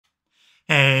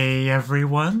Hey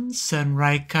everyone,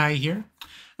 Yōkai here.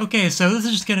 Okay, so this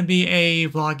is just going to be a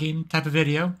vlogging type of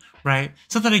video, right?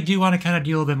 Something I do want to kind of do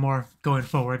a little bit more going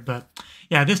forward, but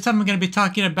yeah, this time I'm going to be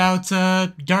talking about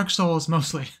Dark Souls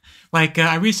mostly.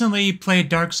 I recently played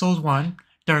Dark Souls 1,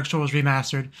 Dark Souls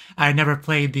Remastered. I never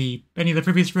played any of the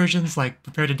previous versions, like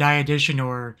Prepare to Die Edition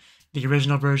or the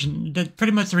original version.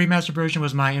 Pretty much the remastered version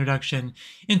was my introduction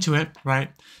into it,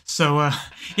 right? So,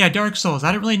 yeah, Dark Souls.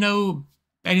 I didn't really know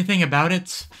anything about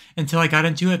it until I got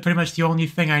into it. Pretty much the only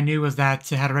thing I knew was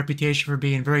that it had a reputation for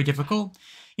being very difficult,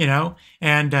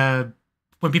 and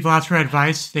when people asked for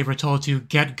advice, they were told to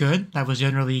get good. That was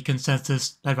generally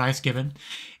consensus advice given.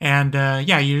 And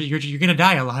yeah, you're gonna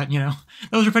die a lot,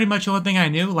 Those were pretty much the only thing I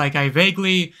knew. Like, I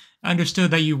vaguely understood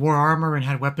that you wore armor and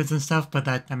had weapons and stuff, but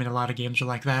a lot of games are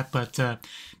like that. But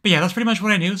yeah, that's pretty much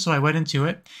what I knew, so I went into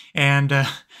it. And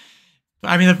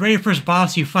the very first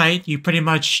boss you fight, you pretty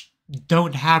much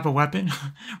don't have a weapon,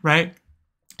 right?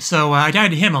 So I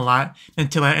died to him a lot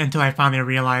until I finally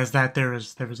realized that there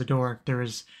was a door.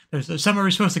 There's somewhere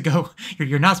we're supposed to go.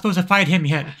 You're not supposed to fight him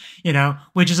yet,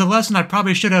 which is a lesson I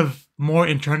probably should have more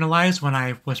internalized when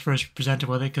I was first presented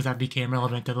with it, because that became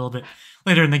relevant a little bit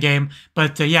later in the game.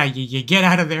 But yeah, you get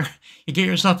out of there, you get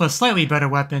yourself a slightly better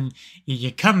weapon,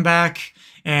 you come back,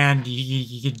 and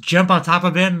you jump on top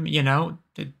of him,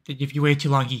 if you wait too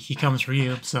long, he comes for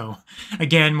you. So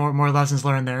again, more lessons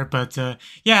learned there. But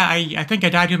yeah, I think I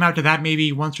died to him after that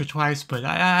maybe once or twice, but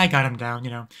I got him down.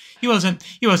 He wasn't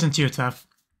too tough,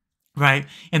 right?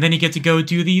 And then you get to go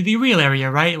to the real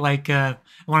area, right? I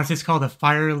want to say it's called the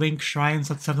Firelink Shrine,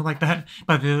 something like that,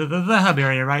 but the hub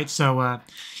area, right? So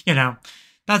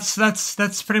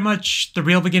that's pretty much the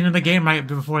real beginning of the game, right?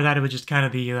 Before that, it was just kind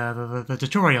of the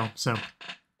tutorial.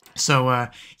 So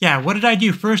yeah, what did I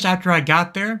do first after I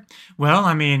got there? Well,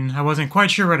 I wasn't quite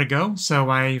sure where to go, so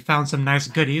I found some nice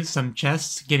goodies, some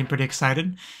chests, getting pretty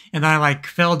excited, and then I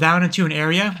fell down into an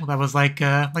area that was like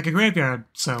a graveyard.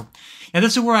 So yeah,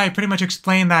 this is where I pretty much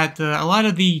explained that a lot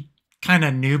of the kind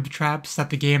of noob traps that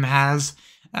the game has,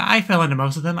 I fell into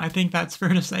most of them. I think that's fair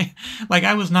to say.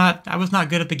 I was not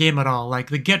good at the game at all.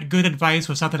 The get good advice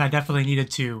was something I definitely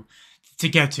needed to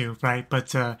get to, right?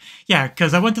 But yeah,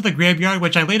 because I went to the graveyard,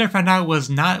 which I later found out was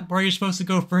not where you're supposed to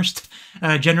go first,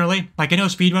 generally. I know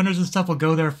speedrunners and stuff will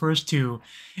go there first to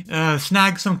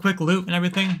snag some quick loot and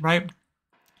everything, right?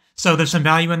 So there's some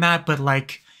value in that, but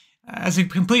as a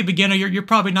complete beginner, you're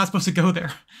probably not supposed to go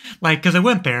there. Because I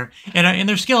went there, and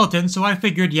they're skeletons, so I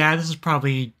figured, yeah, this is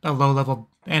probably a low-level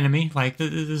enemy, this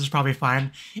is probably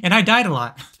fine. And I died a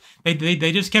lot.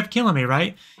 They just kept killing me,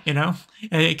 right?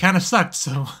 It kind of sucked.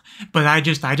 So, but I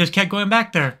just kept going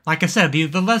back there. Like I said,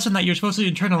 the lesson that you're supposed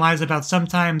to internalize about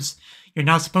sometimes you're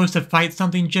not supposed to fight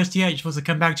something just yet. You're supposed to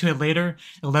come back to it later.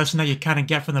 The lesson that you kind of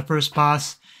get from the first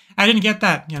boss. I didn't get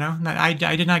that, I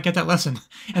did not get that lesson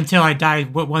until I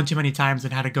died one too many times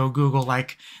and had to go Google,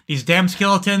 these damn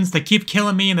skeletons, they keep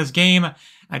killing me in this game.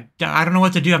 I don't know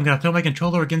what to do. I'm going to throw my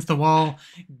controller against the wall.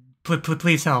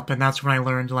 Please help. And that's when I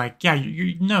learned, yeah,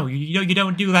 you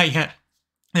don't do that yet.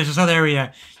 There's this other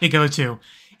area you go to.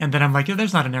 And then I'm like,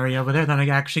 there's not an area over there. Then I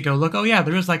actually go look. Oh, yeah,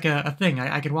 there is a thing.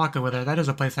 I could walk over there. That is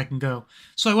a place I can go.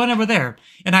 So I went over there.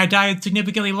 And I died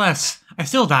significantly less. I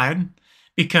still died.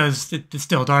 Because it's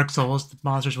still Dark Souls. The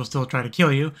monsters will still try to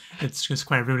kill you. It's just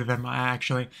quite rude of them,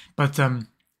 actually. But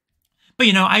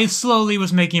I slowly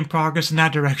was making progress in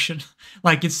that direction.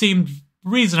 It seemed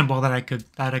reasonable that I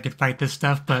could fight this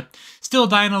stuff, but still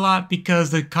dying a lot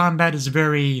because the combat is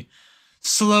very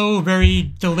slow,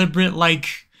 very deliberate.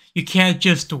 You can't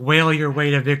just wail your way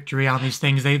to victory on these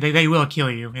things. They will kill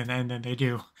you, and then they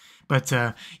do. But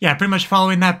yeah, pretty much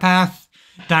following that path,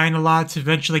 dying a lot to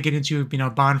eventually get into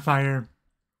bonfire,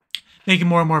 making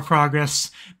more and more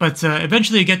progress. But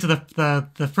eventually you get to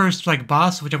the first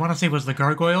boss, which I want to say was the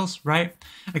gargoyles, right?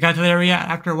 I got to the area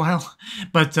after a while,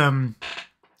 but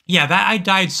yeah, that I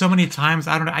died so many times.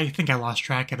 I don't know. I think I lost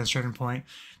track at a certain point.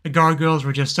 The gargoyles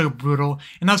were just so brutal,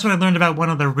 and that's when I learned about one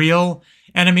of the real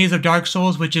enemies of Dark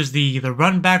Souls, which is the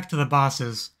run back to the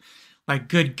bosses.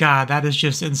 Good God, that is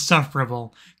just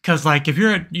insufferable. Because if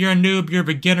you're a noob, you're a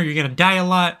beginner, you're gonna die a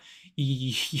lot.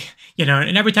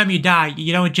 And every time you die,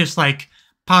 you don't just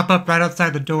pop up right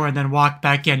outside the door and then walk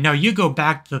back in. No, you go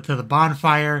back to the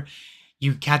bonfire.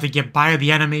 You have to get by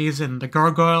the enemies and the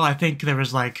gargoyle. I think there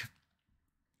was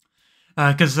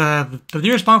because the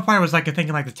nearest bonfire was I think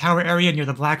in the tower area near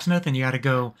the blacksmith, and you got to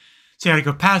go. So you got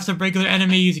to go past the regular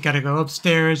enemies. You got to go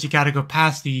upstairs. You got to go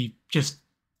past the just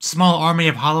small army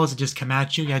of hollows that just come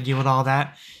at you. You got to deal with all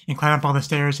that and climb up all the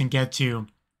stairs and get to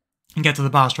the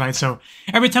boss, right? So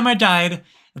every time I died,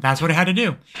 that's what I had to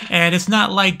do. And it's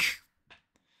not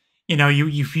you know,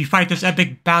 you fight this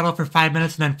epic battle for 5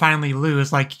 minutes and then finally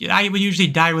lose. Like, I would usually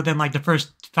die within like the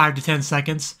first 5 to 10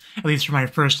 seconds, at least for my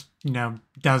first, you know,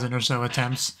 dozen or so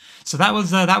attempts. So that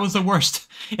was the worst.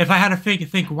 If I had to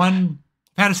think one,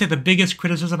 if I had to say the biggest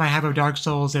criticism I have of Dark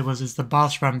Souls, is the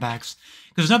boss runbacks.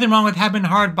 Because there's nothing wrong with having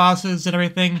hard bosses and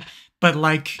everything, but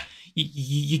like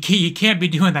you can't be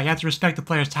doing that. You have to respect the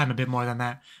player's time a bit more than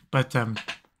that. But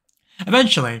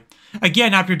eventually,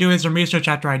 again, after doing some research,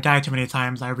 after I died too many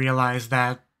times, I realized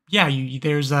that yeah,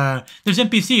 there's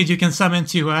NPCs you can summon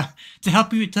to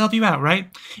help you out, right?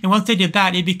 And once they did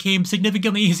that, it became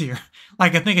significantly easier.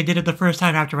 Like I think I did it the first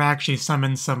time after I actually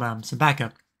summoned some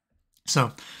backup.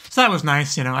 So that was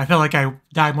nice, you know. I felt like I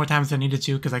died more times than I needed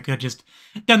to because I could have just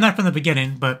done that from the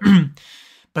beginning, but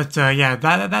yeah,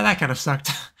 that kind of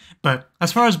sucked. But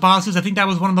as far as bosses, I think that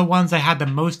was one of the ones I had the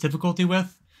most difficulty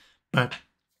with. But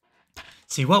let's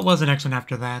see, what was the next one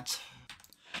after that?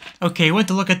 Okay, I went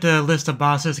to look at the list of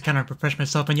bosses to kind of refresh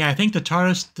myself, and yeah, I think the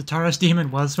Taurus demon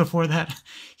was before that.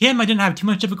 Him I didn't have too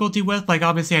much difficulty with. Like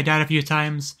obviously I died a few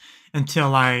times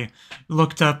until I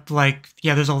looked up, like,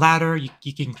 yeah, there's a ladder,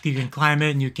 you can climb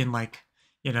it, and you can, like,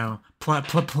 you know,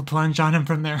 plunge on him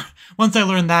from there. Once I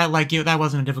learned that, like, that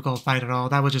wasn't a difficult fight at all.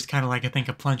 That was just kind of like, I think,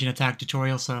 a plunging attack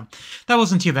tutorial, so that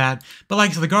wasn't too bad. But,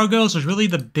 like, so the gargoyles was really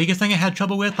the biggest thing I had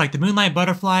trouble with. Like, the Moonlight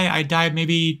Butterfly, I died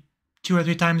maybe 2 or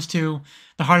 3 times too.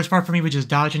 The hardest part for me was just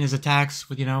dodging his attacks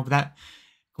with, you know, that...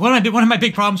 One of my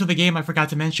big problems with the game I forgot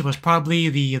to mention was probably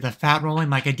the fat rolling.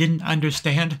 Like, I didn't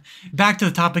understand. Back to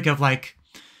the topic of, like,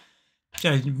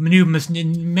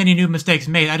 many new mistakes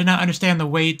made. I did not understand the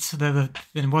weight,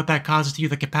 and what that causes to you,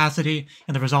 the capacity,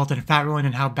 and the result in fat rolling,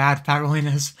 and how bad fat rolling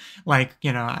is. Like,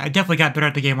 you know, I definitely got better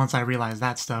at the game once I realized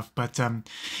that stuff. But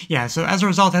yeah, so as a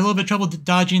result, I had a little bit of trouble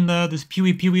dodging this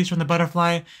pewees from the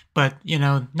butterfly. But you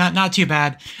know, not too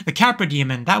bad. The Capra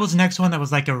Demon, that was the next one that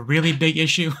was like a really big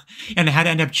issue, and I had to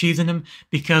end up cheesing him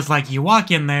because like you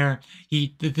walk in there,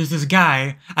 there's this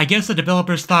guy. I guess the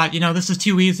developers thought, you know, this is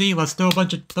too easy. Let's throw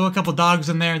a couple dogs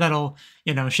in there. That'll,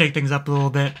 you know, shake things up a little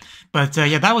bit. But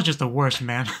yeah, that was just the worst,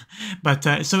 man.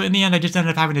 But so in the end, I just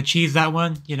ended up having to cheese that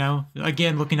one. You know,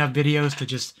 again, looking up videos to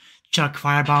just chuck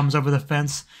firebombs over the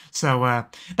fence. So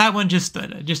that one just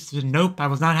nope, I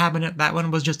was not having it. That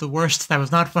one was just the worst. That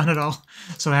was not fun at all.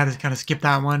 So I had to kind of skip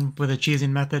that one with a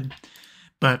cheesing method.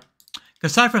 But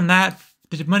aside from that,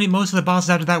 most of the bosses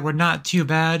after that were not too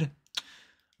bad.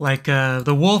 Like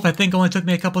the wolf, I think only took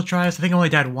me a couple tries. I think I only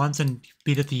died once and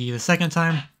beat it the second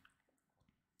time.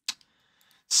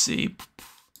 Let's see.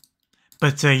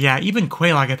 But yeah, even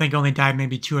Quelaag, I think only died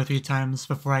maybe 2 or 3 times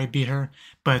before I beat her.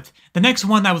 But the next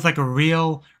one that was like a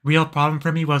real problem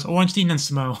for me was Ornstein and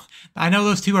Smo. I know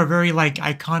those two are very like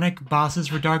iconic bosses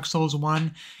for Dark Souls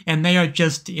 1, and they are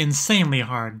just insanely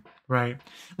hard, right?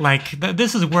 Like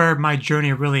this is where my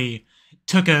journey really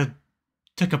took a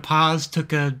pause,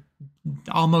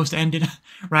 almost ended,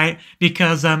 right?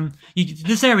 Because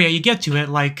this area, you get to it,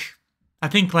 like, I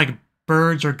think, like,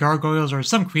 birds or gargoyles or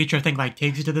some creature, I think, like,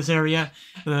 takes you to this area.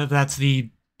 That's the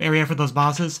area for those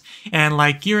bosses. And,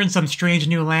 like, you're in some strange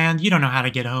new land. You don't know how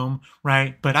to get home,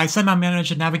 right? But I somehow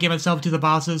managed to navigate myself to the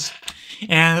bosses.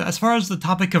 And as far as the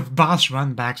topic of boss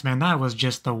runbacks, man, that was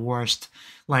just the worst.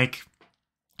 Like,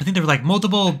 I think there were, like,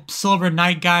 multiple Silver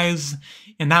Knight guys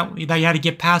and that you had to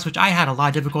get past, which I had a lot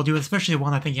of difficulty with, especially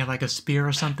one I think he had like a spear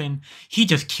or something. He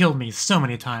just killed me so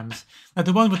many times. Like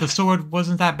the one with the sword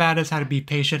wasn't that bad, I just had to be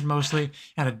patient mostly,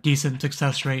 had a decent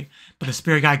success rate, but the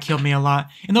spear guy killed me a lot.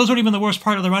 And those weren't even the worst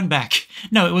part of the run back.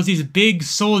 No, it was these big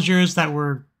soldiers that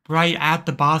were right at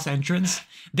the boss entrance.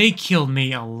 They killed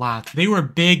me a lot. They were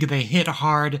big, they hit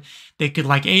hard, they could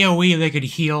like AoE, they could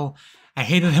heal. I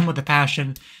hated them with a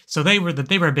passion, so they were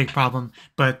a big problem.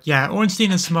 But yeah, Ornstein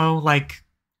and Smo, like,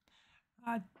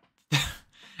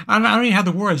 I don't even have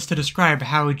the words to describe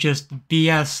how just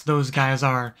BS those guys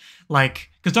are.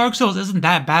 Like, because Dark Souls isn't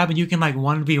that bad, but you can, like,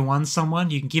 1v1 someone.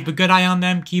 You can keep a good eye on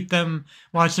them, keep them,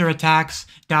 watch their attacks,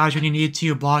 dodge when you need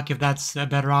to, block if that's a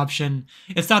better option.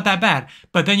 It's not that bad.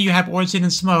 But then you have Ornstein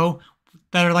and Smo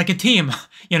that are like a team.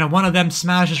 You know, one of them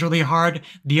smashes really hard,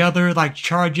 the other, like,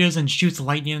 charges and shoots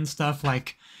lightning and stuff.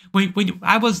 Like,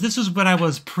 this was when I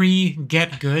was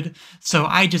pre-get good, so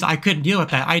I couldn't deal with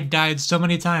that. I died so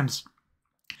many times.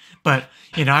 But,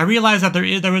 you know, I realized that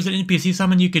there was an NPC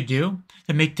summon you could do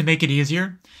to make it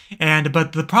easier.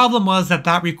 But the problem was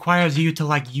that requires you to,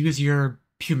 like, use your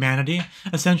humanity,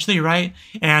 essentially, right?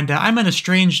 And I'm in a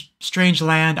strange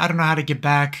land. I don't know how to get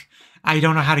back. I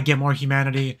don't know how to get more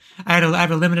humanity. I have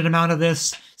a limited amount of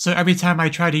this, so every time I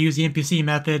try to use the NPC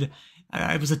method,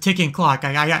 it was a ticking clock.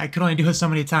 I could only do it so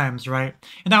many times, right?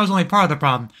 And that was only part of the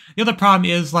problem. The other problem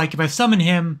is, like, if I summon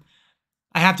him,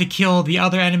 I have to kill the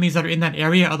other enemies that are in that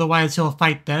area, otherwise he'll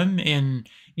fight them and,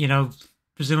 you know,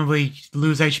 presumably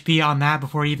lose HP on that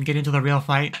before you even get into the real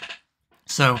fight.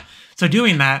 So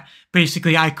doing that,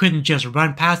 basically I couldn't just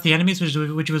run past the enemies,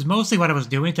 which was mostly what I was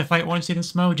doing to fight Ornstein and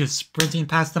Smo, just sprinting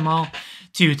past them all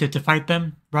to fight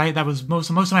them, right? That was most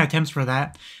of my attempts for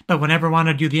that. But whenever I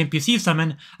wanted to do the NPC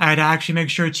summon, I had to actually make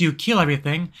sure to kill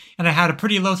everything, and I had a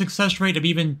pretty low success rate of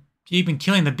even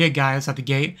killing the big guys at the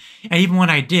gate. And even when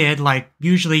I did, like,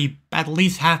 usually at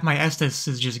least half my Estus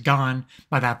is just gone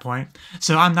by that point.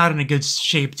 So I'm not in a good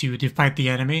shape to fight the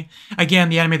enemy. Again,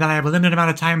 the enemy that I have a limited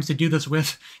amount of times to do this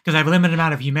with, because I have a limited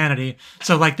amount of humanity.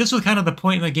 So, like, this was kind of the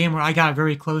point in the game where I got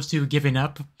very close to giving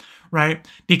up, right?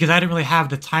 Because I didn't really have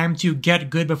the time to get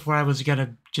good before I was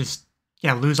gonna just,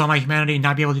 yeah, lose all my humanity and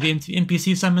not be able to do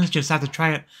NPC summons, just have to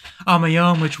try it on my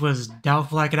own, which was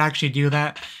doubtful I could actually do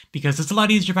that, because it's a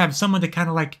lot easier if I have someone to kind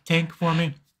of, like, tank for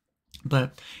me.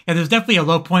 But, yeah, there's definitely a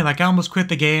low point. Like, I almost quit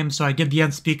the game, so I did the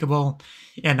unspeakable,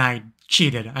 and I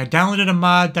cheated. I downloaded a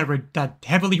mod that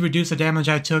heavily reduced the damage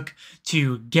I took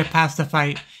to get past the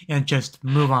fight and just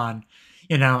move on.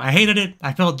 You know, I hated it.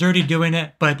 I felt dirty doing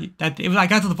it, but I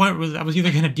got to the point where I was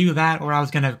either going to do that or I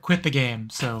was going to quit the game,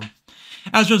 so...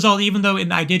 As a result, even though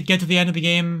I did get to the end of the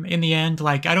game in the end,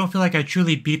 like, I don't feel like I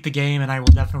truly beat the game, and I will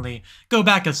definitely go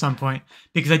back at some point,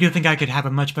 because I do think I could have a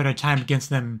much better time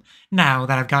against them now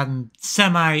that I've gotten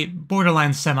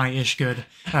borderline semi-ish good,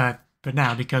 but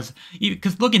now, because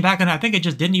looking back on it, I think I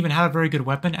just didn't even have a very good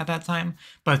weapon at that time,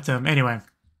 but anyway.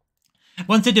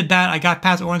 Once I did that, I got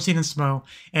past Ornstein and Smo,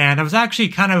 and I was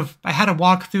actually I had to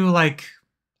walk through, like,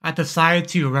 at the side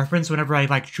to reference whenever I,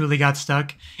 like, truly got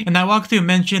stuck. And that walkthrough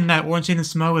mentioned that Ornstein and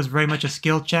Smo is very much a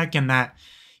skill check, and that,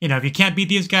 you know, if you can't beat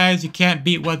these guys, you can't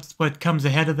beat what comes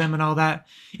ahead of them and all that.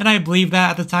 And I believed that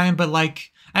at the time, but,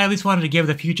 like, I at least wanted to give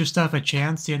the future stuff a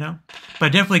chance, you know? But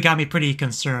it definitely got me pretty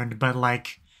concerned, but,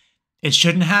 like, it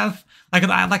shouldn't have. Like,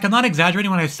 I'm not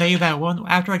exaggerating when I say that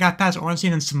after I got past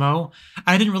Ornstein and Smo,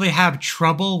 I didn't really have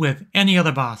trouble with any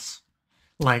other boss.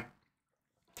 Like,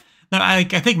 I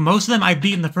think most of them I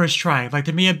beat in the first try. Like,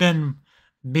 there may have been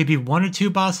maybe one or two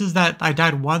bosses that I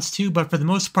died once to, but for the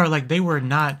most part, like, they were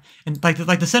not. And like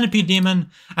the Centipede Demon,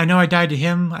 I know I died to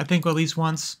him, I think, at least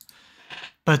once.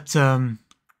 But Set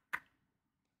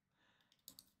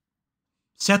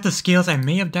the Scales, I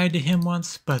may have died to him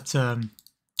once, but yeah,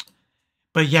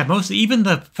 even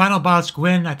the final boss,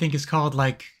 Gwyn, I think is called,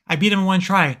 like, I beat him in one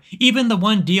try. Even the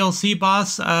one DLC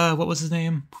boss, what was his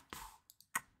name?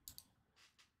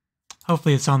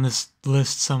 Hopefully it's on this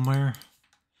list somewhere.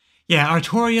 Yeah,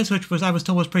 Artorias, which I was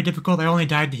told was pretty difficult. I only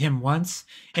died to him once.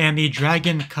 And the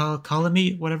Dragon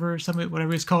Calamite, whatever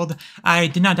it's called, I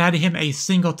did not die to him a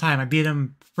single time. I beat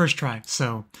him first try.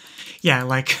 So, yeah,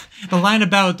 like, the line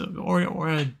about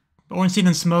Ornstein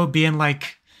and Smo being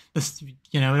like, this,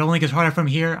 you know, it only gets harder from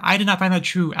here, I did not find that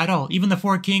true at all. Even the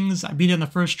Four Kings, I beat it in the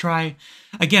first try.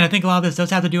 Again, I think a lot of this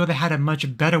does have to do with I had a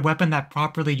much better weapon that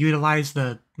properly utilized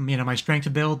my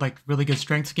strength build, like really good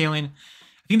strength scaling. I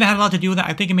think that had a lot to do with it.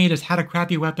 I think it may have just had a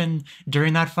crappy weapon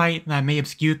during that fight, and that may have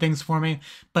skewed things for me.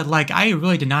 But, like, I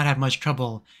really did not have much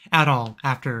trouble at all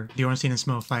after the Ornstein and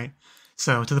Smo fight.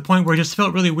 So, to the point where it just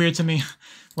felt really weird to me.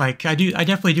 Like, I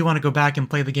definitely do want to go back and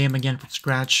play the game again from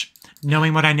scratch,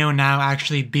 knowing what I know now,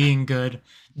 actually being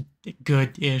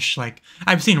good-ish. Like,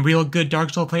 I've seen real good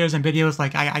Dark Souls players in videos.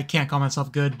 Like, I can't call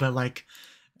myself good, but, like,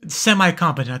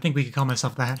 semi-competent. I think we could call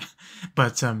myself that.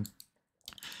 But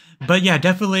yeah,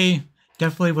 definitely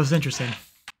was interesting.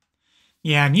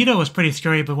 Yeah, Nito was pretty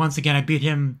scary, but once again, I beat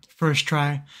him first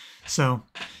try. So,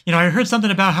 you know, I heard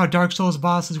something about how Dark Souls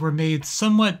bosses were made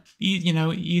somewhat,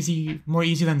 more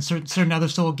easy than certain other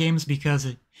Soul games because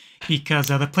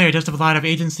the player does have a lot of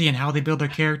agency in how they build their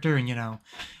character, and, you know,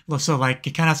 so, like,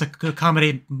 it kind of has to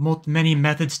accommodate many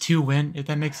methods to win, if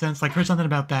that makes sense. Like, heard something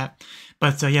about that.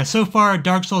 But, yeah, so far,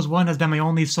 Dark Souls 1 has been my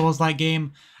only Souls-like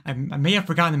game. I may have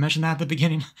forgotten to mention that at the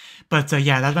beginning. But,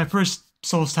 yeah, that's my first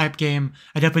Souls-type game.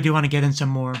 I definitely do want to get into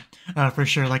more, for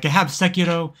sure. Like, I have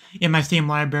Sekiro in my Steam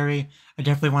library. I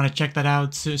definitely want to check that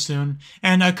out soon.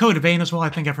 And Code Vein as well. I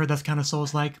think I've heard that's kind of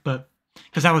Souls-like, but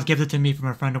because that was gifted to me from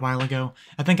a friend a while ago.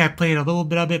 I think I played a little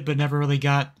bit of it, but never really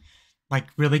got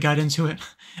into it.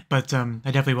 But I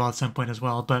definitely will at some point as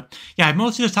well. But yeah, I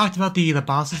mostly just talked about the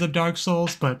bosses of Dark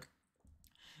Souls, but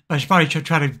I should probably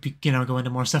try to go into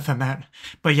more stuff than that.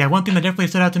 But yeah, one thing that definitely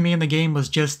stood out to me in the game was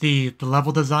just the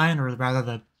level design, or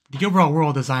rather the overall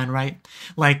world design, right?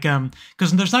 Like,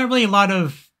 because there's not really a lot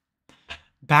of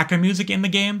background music in the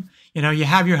game. You know, you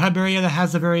have your hub area that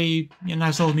has a very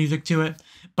nice little music to it.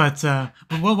 But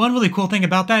one really cool thing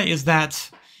about that is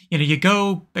that, you know, you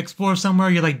go explore somewhere,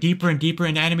 you're like deeper and deeper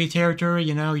into enemy territory,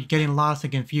 you know, you're getting lost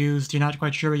and confused, you're not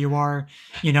quite sure where you are,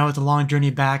 you know, it's a long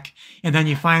journey back, and then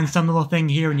you find some little thing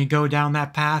here and you go down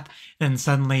that path, then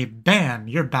suddenly, bam,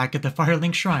 you're back at the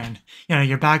Firelink Shrine. You know,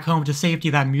 you're back home to safety,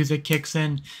 that music kicks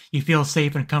in, you feel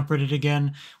safe and comforted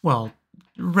again. Well,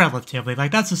 relatively.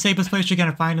 Like, that's the safest place you're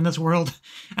gonna find in this world.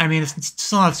 I mean, it's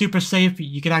still not super safe.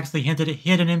 You could actually hit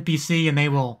an NPC and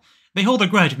they hold a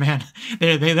grudge, man.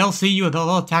 They'll see you,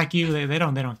 they'll attack you. They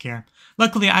don't care.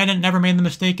 Luckily, I never made the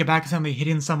mistake of accidentally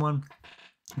hitting someone,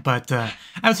 but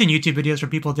I've seen YouTube videos where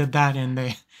people did that, and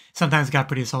they sometimes got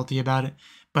pretty salty about it.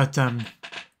 But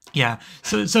yeah,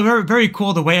 so very, very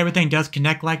cool the way everything does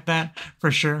connect like that, for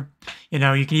sure. You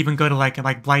know, you can even go to like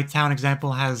Blighttown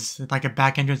example has like a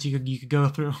back entrance you could go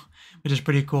through, which is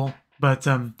pretty cool. But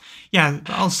yeah,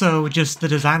 also just the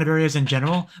design of areas in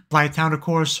general. Blighttown, of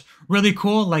course, really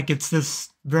cool. Like, it's this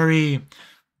very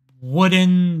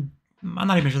wooden, I'm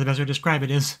not even sure the best way to describe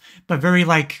it is, but very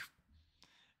like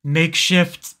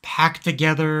makeshift, packed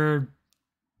together,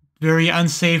 very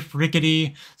unsafe,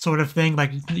 rickety sort of thing.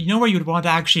 Like, you know, where you would want to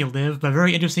actually live, but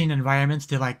very interesting environments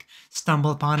to like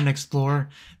stumble upon and explore.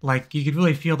 Like, you could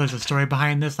really feel there's a story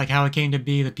behind this, like how it came to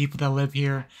be, the people that live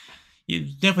here.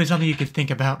 Definitely something you could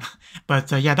think about.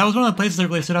 But yeah, that was one of the places that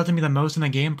really stood out to me the most in the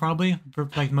game, probably, for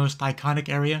like most iconic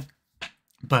area.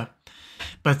 But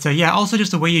yeah, also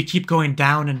just the way you keep going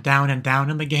down and down and down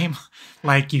in the game.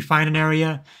 Like, you find an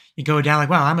area, you go down, like,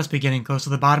 wow, I must be getting close to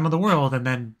the bottom of the world, and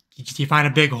then you find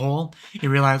a big hole, you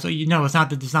realize, well, you know, it's not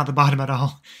the bottom at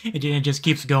all. It just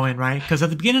keeps going, right? Because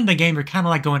at the beginning of the game, you're kind of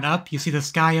like going up. You see the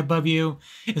sky above you.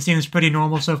 It seems pretty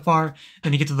normal so far.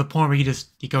 Then you get to the point where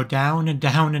you go down and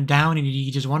down and down, and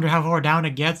you just wonder how far down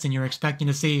it gets, and you're expecting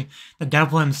to see the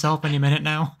devil himself any minute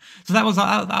now. So that was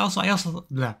I also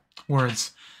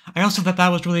words. I also thought that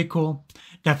was really cool,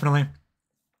 definitely.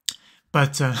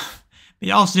 But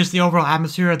also, just the overall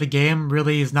atmosphere of the game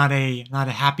really is not a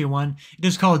happy one. It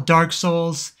is called Dark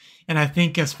Souls, and I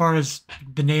think as far as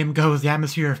the name goes, the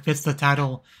atmosphere fits the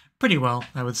title pretty well,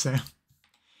 I would say.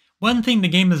 One thing the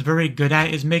game is very good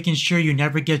at is making sure you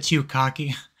never get too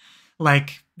cocky.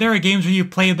 Like, there are games where you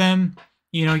play them,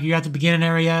 you know, you're at the beginning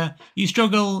area, you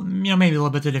struggle, you know, maybe a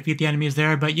little bit to defeat the enemies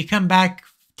there, but you come back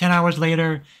 10 hours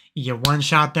later, you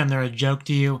one-shot them, they're a joke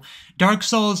to you. Dark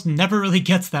Souls never really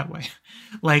gets that way.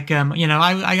 Like, you know,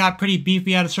 I got pretty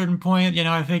beefy at a certain point. You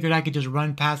know, I figured I could just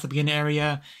run past the beginning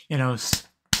area, you know,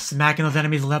 smacking those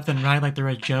enemies left and right like they're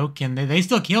a joke, and they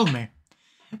still killed me.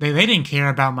 They didn't care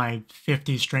about my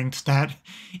 50 strength stat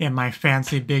and my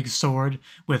fancy big sword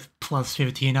with plus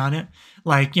 15 on it.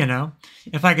 Like, you know,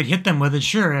 if I could hit them with it,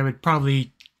 sure, I would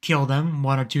probably kill them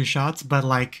 1 or 2 shots, but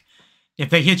like, if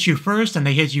they hit you first and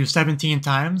they hit you 17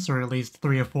 times, or at least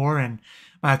 3 or 4, and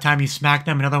by the time you smack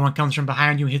them, another one comes from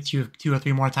behind you, hits you 2 or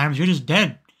 3 more times, you're just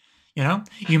dead. You know,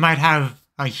 you might have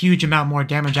a huge amount more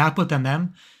damage output than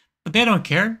them, but they don't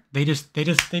care. They just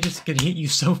can hit you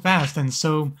so fast, and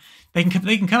so they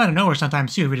can come out of nowhere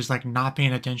sometimes too. We're just like not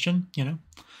paying attention, you know.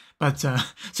 But so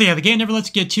yeah, the game never lets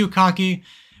you get too cocky,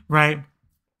 right?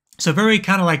 So very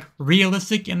kind of like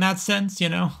realistic in that sense, you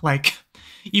know, like.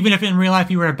 Even if in real life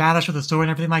you were a badass with a sword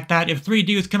and everything like that, if 3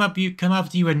 dudes come up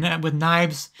to you with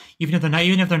knives, even if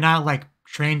they're not like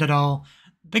trained at all,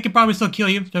 they could probably still kill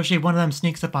you, especially if one of them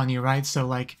sneaks up on you, right? So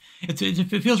like,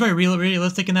 it feels very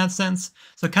realistic in that sense.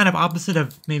 So kind of opposite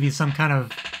of maybe some kind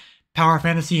of power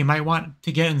fantasy you might want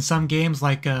to get in some games,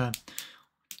 like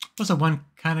what's the one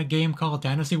kind of game called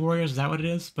Dynasty Warriors? Is that what it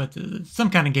is? But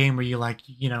some kind of game where you like,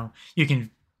 you know, you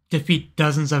can defeat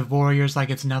dozens of warriors like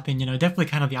it's nothing, you know, definitely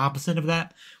kind of the opposite of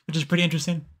that, which is pretty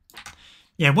interesting.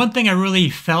 Yeah, one thing I really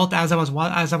felt as I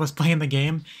was playing the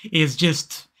game is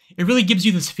just, it really gives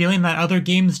you this feeling that other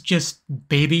games just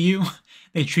baby you.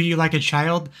 They treat you like a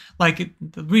child. Like,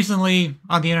 recently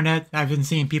on the internet, I've been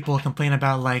seeing people complain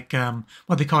about like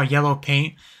what they call yellow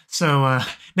paint. So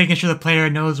making sure the player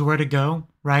knows where to go,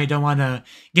 right? Don't want to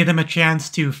give them a chance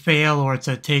to fail or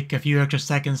to take a few extra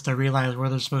seconds to realize where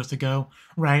they're supposed to go,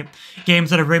 right? Games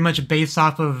that are very much based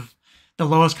off of the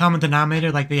lowest common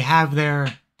denominator, like they have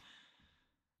their,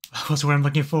 what's the word I'm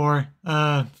looking for?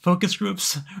 Focus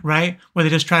groups, right? Where they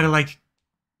just try to like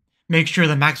make sure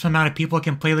the maximum amount of people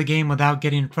can play the game without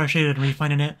getting frustrated and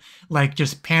refunding it. Like,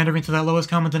 just pandering to that lowest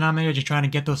common denominator, just trying to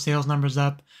get those sales numbers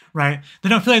up, right? They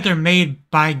don't feel like they're made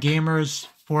by gamers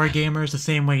for gamers the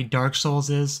same way Dark Souls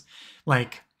is.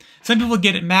 Like, some people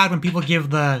get mad when people give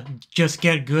the just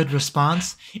get good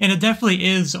response, and it definitely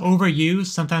is overused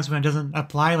sometimes when it doesn't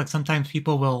apply. Like, sometimes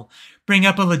people will bring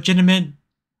up a legitimate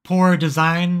poor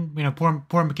design,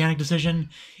 poor mechanic decision,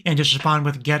 and just respond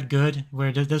with get good, where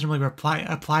it doesn't really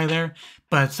apply there.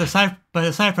 But aside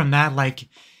from that, like,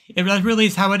 it really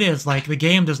is how it is. Like, the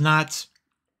game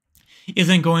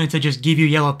isn't going to just give you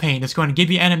yellow paint. It's going to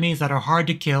give you enemies that are hard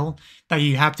to kill, that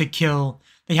you have to kill.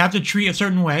 They have to treat a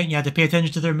certain way. You have to pay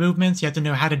attention to their movements. You have to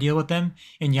know how to deal with them,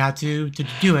 and you have to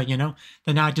do it,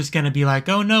 They're not just going to be like,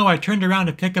 oh no, I turned around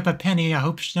to pick up a penny. I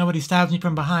hope nobody stabs me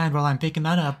from behind while I'm picking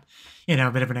that up.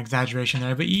 A bit of an exaggeration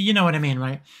there, but you know what I mean,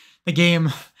 right? The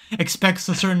game expects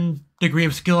a certain degree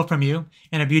of skill from you,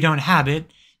 and if you don't have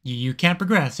it, you can't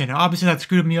progress. Obviously that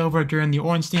screwed me over during the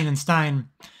Ornstein and Stein.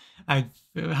 I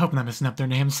hope I'm not messing up their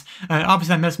names.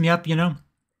 Obviously that messed me up,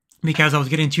 because I was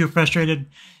getting too frustrated,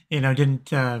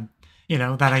 that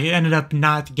I ended up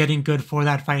not getting good for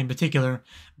that fight in particular.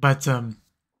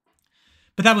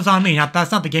 But that was on me.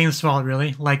 That's not the game's fault,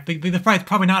 really. Like, the fight's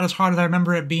probably not as hard as I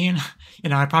remember it being.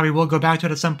 I probably will go back to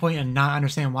it at some point and not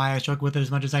understand why I struggled with it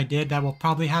as much as I did. That will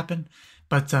probably happen.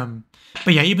 But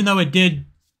yeah, even though it did,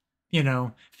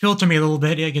 filter me a little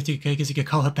bit, I guess you could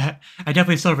call it that, I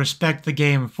definitely still respect the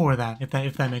game for that, if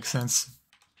that makes sense.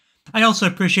 I also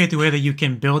appreciate the way that you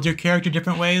can build your character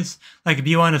different ways. Like, if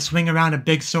you want to swing around a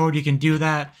big sword, you can do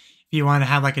that. If you want to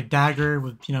have, like, a dagger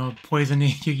with,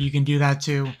 poisoning, you can do that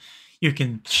too. You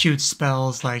can shoot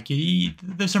spells. Like,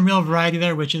 there's some real variety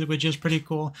there, which is pretty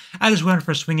cool. I just went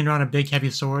for swinging around a big heavy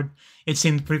sword. It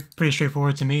seemed pretty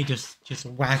straightforward to me. Just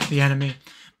whack the enemy.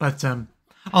 But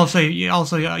also you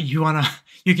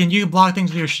can block things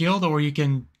with your shield, or you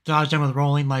can dodge them with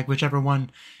rolling, like whichever one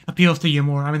appeals to you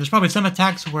more. I mean, there's probably some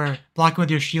attacks where blocking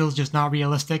with your shield is just not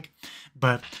realistic,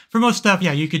 but for most stuff,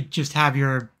 yeah, you could just have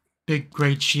your big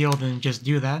great shield and just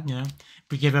do that. If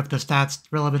we give up the stats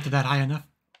relevant to that high enough.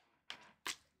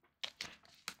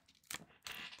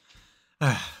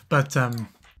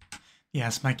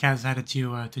 Yes, my cat decided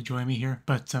to join me here.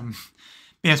 But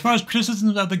yeah, as far as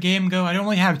criticisms of the game go, I don't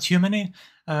really have too many.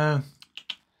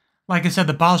 Like I said,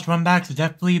 the boss runbacks is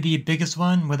definitely the biggest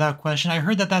one, without question. I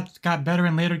heard that got better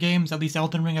in later games. At least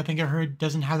Elden Ring, I think I heard,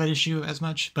 doesn't have that issue as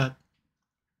much.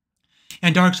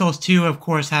 And Dark Souls 2, of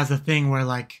course, has a thing where,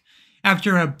 like,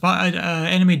 after a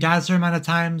enemy dies a certain amount of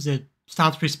times, it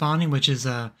stops respawning, which is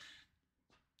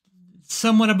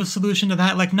somewhat of a solution to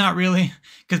that. Like, not really,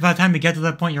 because by the time you get to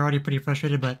that point, you're already pretty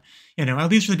frustrated. But at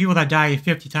least for the people that die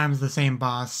 50 times the same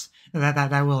boss,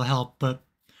 that will help. But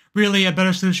really, a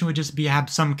better solution would just be have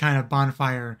some kind of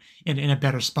bonfire in a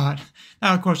better spot.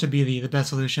 That, of course, would be the best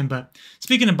solution. But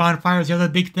speaking of bonfires, the other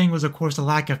big thing was, of course, the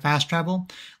lack of fast travel.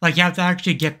 Like, you have to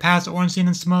actually get past Ornstein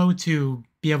and Smo to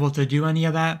be able to do any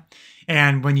of that.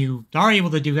 And when you are able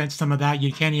to do some of that,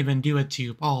 you can't even do it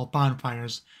to all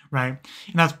bonfires, right?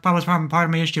 And that's probably part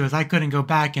of my issue, is I couldn't go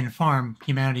back and farm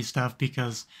humanity stuff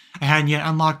because I hadn't yet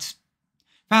unlocked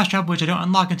fast travel, which I don't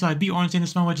unlock until I beat Ornstein and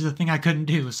Smo, which is a thing I couldn't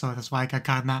do. So that's why I got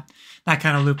caught in that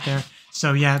kind of loop there.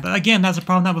 So yeah, but again, that's a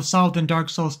problem that was solved in Dark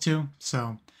Souls 2.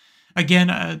 So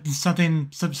again,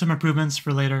 some improvements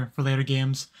for later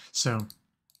games. So,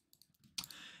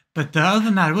 but other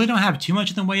than that, I really don't have too much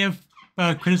in the way of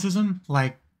criticism.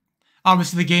 Like,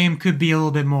 obviously the game could be a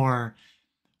little bit more,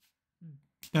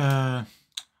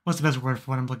 what's the best word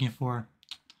for what I'm looking for?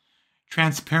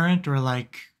 Transparent, or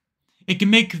like, it can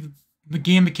make the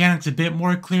game mechanics a bit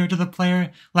more clear to the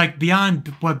player, like beyond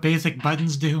what basic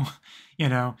buttons do.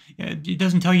 It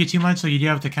doesn't tell you too much, so you do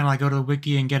have to kind of like go to the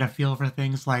wiki and get a feel for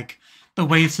things like the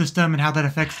wave system and how that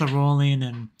affects the rolling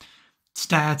and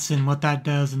stats and what that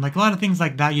does, and like a lot of things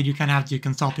like that. You do kind of have to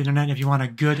consult the internet if you want a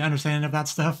good understanding of that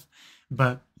stuff.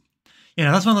 But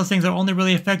that's one of those things that only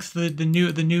really affects the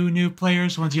new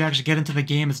players. Once you actually get into the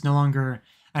game, it's no longer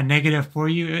a negative for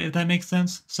you, if that makes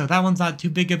sense. So that one's not too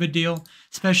big of a deal,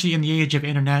 especially in the age of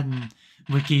internet and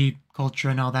wiki culture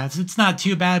and all that. So it's not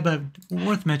too bad, but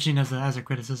worth mentioning as a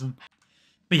criticism.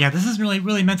 But yeah, this isn't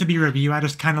really meant to be a review. I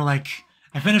just kind of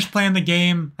I finished playing the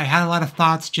game. I had a lot of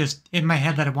thoughts just in my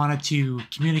head that I wanted to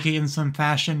communicate in some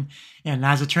fashion. And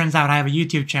as it turns out, I have a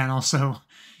YouTube channel, so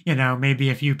maybe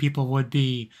a few people would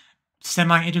be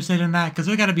semi-interested in that, because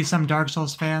there got to be some Dark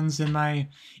Souls fans in my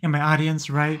audience,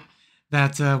 right?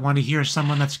 That want to hear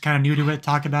someone that's kind of new to it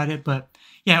talk about it. But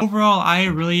yeah, overall, I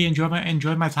really enjoyed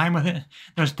my time with it.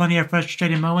 There's plenty of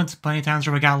frustrating moments, plenty of times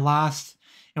where we got lost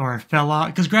or fell off,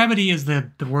 because gravity is the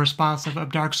worst boss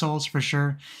of Dark Souls for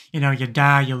sure. You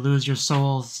die, you lose your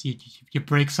souls, you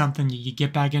break something, you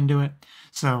get back into it.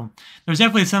 So there's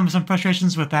definitely some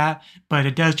frustrations with that, but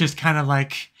it does just kind of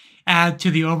like add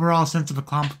to the overall sense of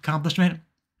accomplishment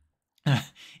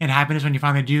and happiness when you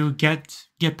finally do get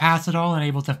past it all and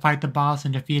able to fight the boss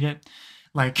and defeat it.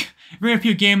 Like, very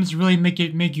few games really make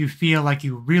you feel like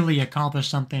you really accomplished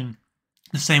something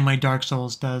the same way Dark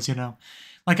Souls does, you know.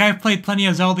 Like, I've played plenty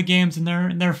of Zelda games, and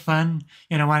they're fun.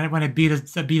 You know, when I beat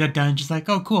a dungeon, it's like,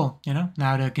 oh, cool. You know,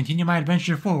 now to continue my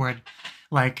adventure forward.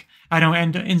 Like, I don't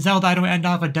end in Zelda. I don't end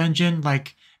off a dungeon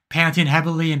like panting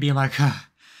heavily and being like,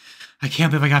 I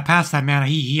can't believe I got past that man.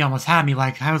 He almost had me.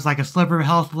 Like, I was like a sliver of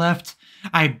health left.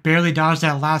 I barely dodged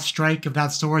that last strike of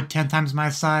that sword 10 times my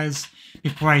size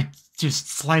before I just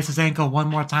sliced his ankle one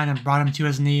more time and brought him to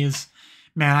his knees.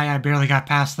 Man, I barely got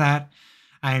past that.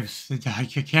 I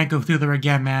can't go through there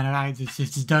again, man.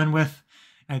 It's done with.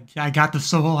 I got the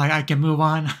soul. I can move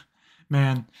on.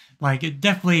 Man, like, it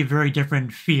definitely a very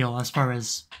different feel as far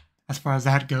as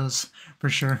that goes, for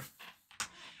sure.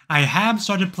 I have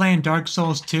started playing Dark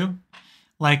Souls 2.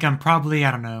 Like, I'm probably,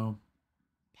 I don't know,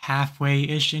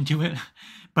 halfway-ish into it.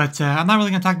 But I'm not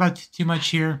really going to talk about too much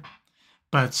here.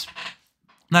 But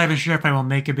I'm not even sure if I will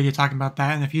make a video talking about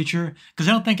that in the future. Because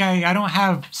I don't think I don't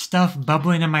have stuff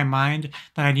bubbling in my mind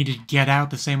that I need to get out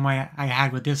the same way I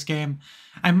had with this game.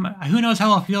 Who knows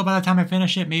how I'll feel by the time I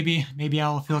finish it. Maybe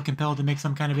I'll feel compelled to make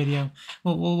some kind of video.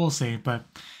 We'll see. But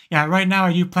yeah, right now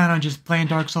I do plan on just playing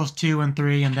Dark Souls 2 and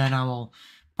 3, and then I will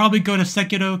probably go to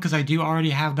Sekiro, because I do already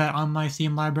have that on my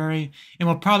Steam library, and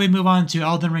we'll probably move on to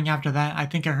Elden Ring after that. I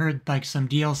think I heard like some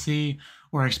DLC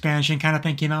or expansion kind of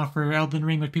thing came out for Elden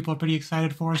Ring, which people are pretty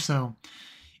excited for. So,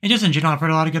 and just in general, I've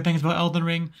heard a lot of good things about Elden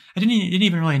Ring. I didn't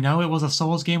even really know it was a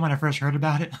Souls game when I first heard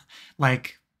about it.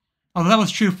 Like, although that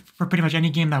was true for pretty much any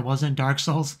game that wasn't Dark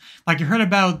Souls. Like, I heard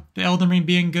about Elden Ring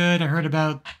being good. I heard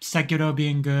about Sekiro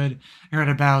being good. I heard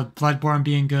about Bloodborne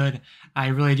being good. I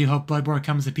really do hope Bloodborne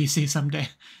comes to PC someday,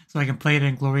 so I can play it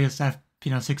in glorious 60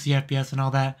 FPS and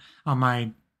all that on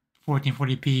my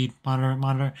 1440p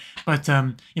monitor. But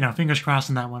fingers crossed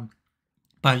on that one.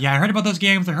 But yeah, I heard about those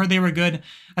games. I heard they were good.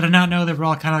 I did not know they were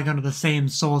all kind of like under the same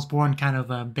Soulsborne kind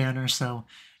of banner. So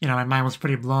my mind was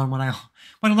pretty blown when I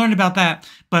learned about that.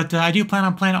 But I do plan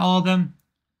on playing all of them.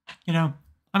 I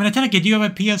mean, technically I do have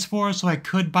a PS4, so I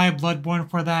could buy Bloodborne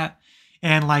for that.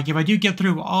 And like, if I do get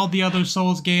through all the other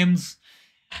Souls games,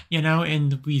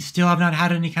 and we still have not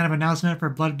had any kind of announcement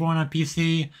for Bloodborne on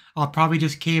PC, I'll probably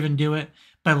just cave and do it.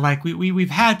 But like, we've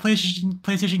had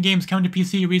PlayStation games come to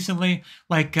PC recently,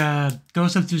 like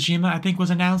Ghost of Tsushima, I think,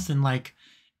 was announced, and like,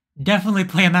 definitely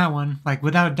playing that one. Like,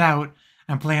 without doubt,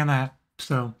 I'm playing that.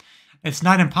 So it's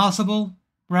not impossible,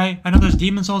 right? I know there's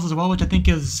Demon Souls as well, which I think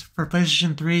is for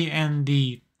PlayStation 3, and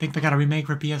I think they got a remake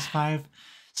for PS5.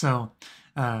 So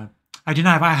I do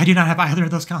not have either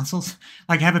of those consoles.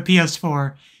 Like, I have a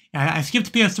PS4. I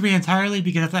skipped PS3 entirely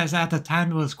because at the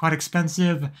time it was quite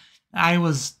expensive. I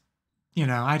was,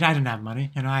 I didn't have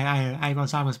money. I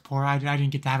was poor. I didn't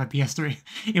get to have a PS3.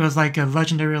 It was like a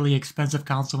legendarily expensive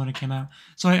console when it came out.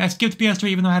 So I skipped PS3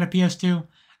 even though I had a PS2.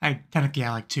 I technically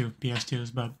had like 2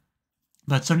 PS2s,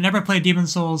 but so never played Demon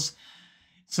Souls.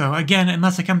 So again,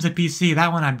 unless it comes to PC,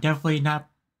 that one I'm definitely not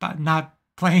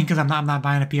playing, because I'm not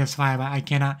buying a PS5. I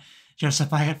cannot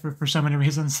justify it for so many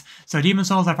reasons. So Demon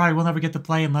Souls I probably will never get to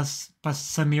play unless by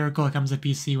some miracle it comes to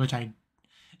PC, which I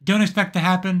don't expect to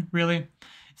happen, really.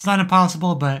 It's not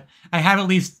impossible, but I have at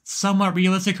least somewhat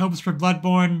realistic hopes for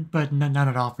Bloodborne, but none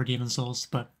at all for Demon Souls.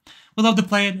 But we'd love to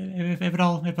play it if at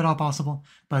all possible.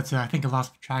 But I think I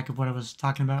lost track of what I was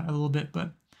talking about a little bit.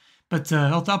 But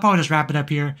I'll probably just wrap it up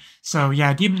here. So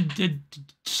yeah,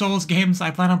 Souls games,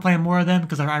 I plan on playing more of them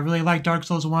because I really like Dark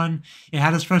Souls 1. It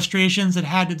had its frustrations, it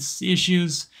had its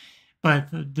issues, but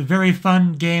the very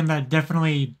fun game that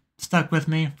definitely stuck with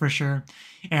me for sure.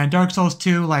 And Dark Souls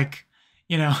 2, like,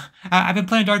 I've been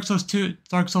playing Dark Souls 2.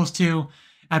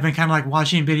 I've been kind of like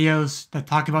watching videos that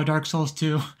talk about Dark Souls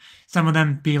 2. Some of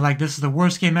them be like, this is the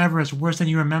worst game ever. It's worse than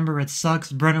you remember. It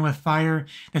sucks. Burning with fire.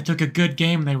 They took a good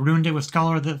game and they ruined it with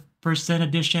Scholar of the First Sin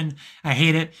edition. I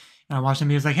hate it. And I watch them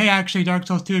videos like, hey, actually, Dark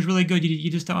Souls 2 is really good.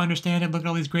 You just don't understand it. Look at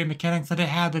all these great mechanics that it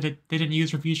had that they didn't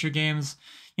use for future games.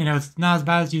 It's not as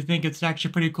bad as you think. It's actually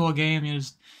a pretty cool game.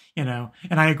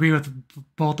 And I agree with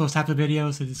both those types of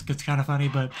videos. It's kind of funny,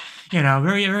 but,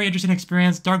 very, very interesting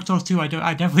experience. Dark Souls 2, I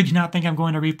definitely do not think I'm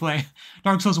going to replay.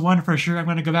 Dark Souls 1, for sure, I'm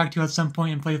going to go back to at some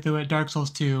point and play through it. Dark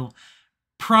Souls 2,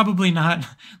 probably not.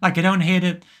 Like, I don't hate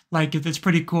it. Like, it's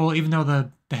pretty cool, even though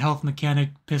the health mechanic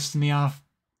pissed me off,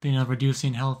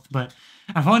 reducing health. But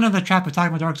I'm falling into the trap of talking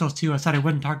about Dark Souls 2. I said I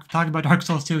wouldn't talk about Dark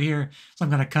Souls 2 here, so I'm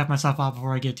going to cut myself off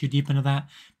before I get too deep into that.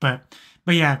 But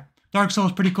yeah, Dark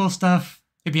Souls, pretty cool stuff.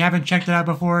 If you haven't checked it out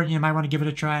before, you might want to give it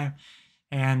a try.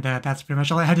 And that's pretty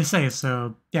much all I had to say.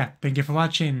 So, yeah, thank you for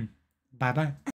watching. Bye-bye.